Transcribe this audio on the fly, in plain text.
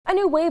A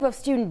new wave of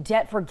student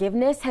debt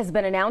forgiveness has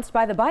been announced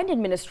by the Biden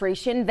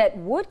administration that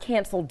would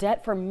cancel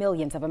debt for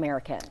millions of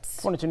Americans.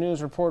 22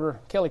 News reporter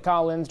Kelly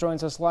Collins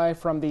joins us live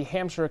from the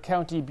Hampshire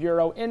County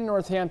Bureau in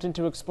Northampton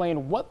to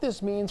explain what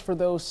this means for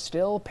those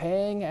still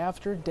paying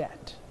after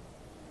debt.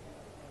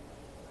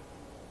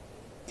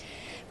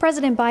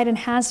 President Biden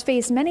has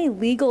faced many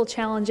legal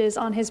challenges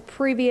on his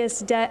previous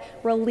debt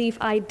relief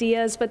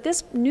ideas, but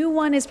this new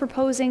one is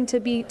proposing to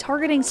be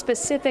targeting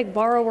specific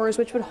borrowers,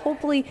 which would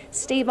hopefully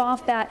stave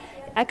off that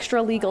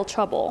extra legal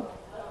trouble.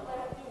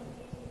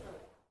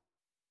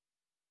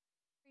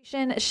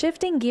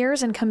 Shifting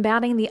gears and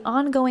combating the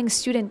ongoing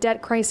student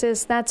debt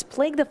crisis that's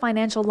plagued the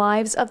financial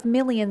lives of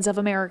millions of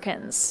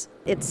Americans.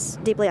 It's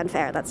deeply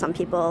unfair that some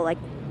people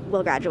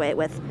will graduate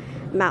with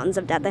mountains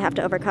of debt they have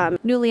to overcome.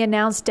 Newly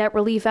announced debt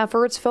relief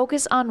efforts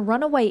focus on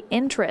runaway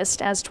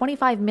interest, as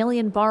 25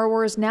 million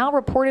borrowers now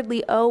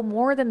reportedly owe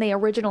more than they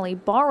originally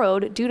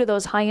borrowed due to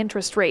those high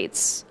interest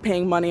rates.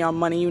 Paying money on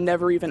money you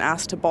never even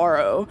asked to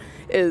borrow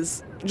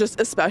is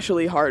just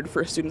especially hard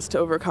for students to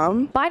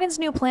overcome. Biden's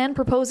new plan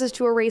proposes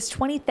to erase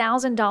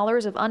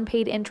 $20,000 of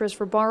unpaid interest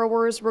for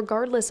borrowers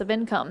regardless of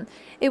income.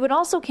 It would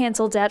also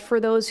cancel debt for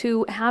those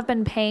who have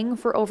been paying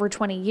for over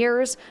 20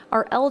 years,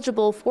 are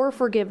eligible for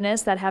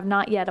forgiveness that have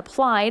not yet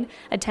applied,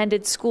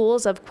 attended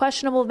schools of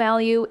questionable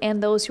value,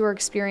 and those who are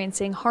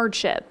experiencing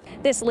hardship.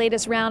 This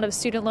latest round of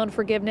student loan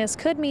forgiveness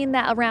could mean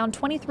that around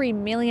 23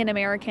 million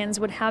Americans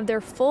would have their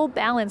full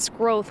balance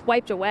growth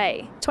wiped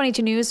away.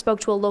 22 News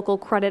spoke to a local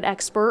credit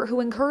expert who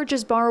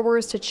encourages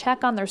borrowers to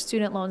check on their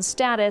student loan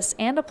status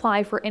and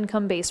apply for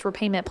income-based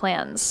repayment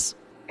plans.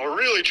 We're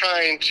really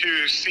trying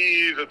to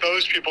see that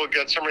those people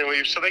get some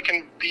relief so they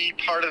can be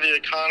part of the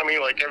economy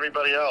like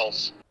everybody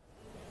else.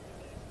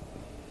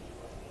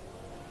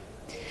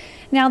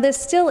 Now, this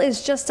still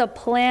is just a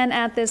plan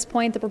at this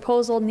point. The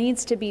proposal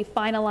needs to be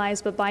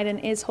finalized, but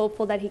Biden is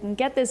hopeful that he can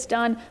get this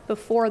done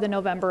before the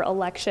November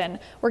election.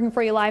 Working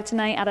for you live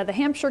tonight out of the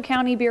Hampshire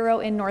County Bureau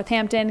in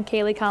Northampton,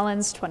 Kaylee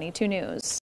Collins, 22 News.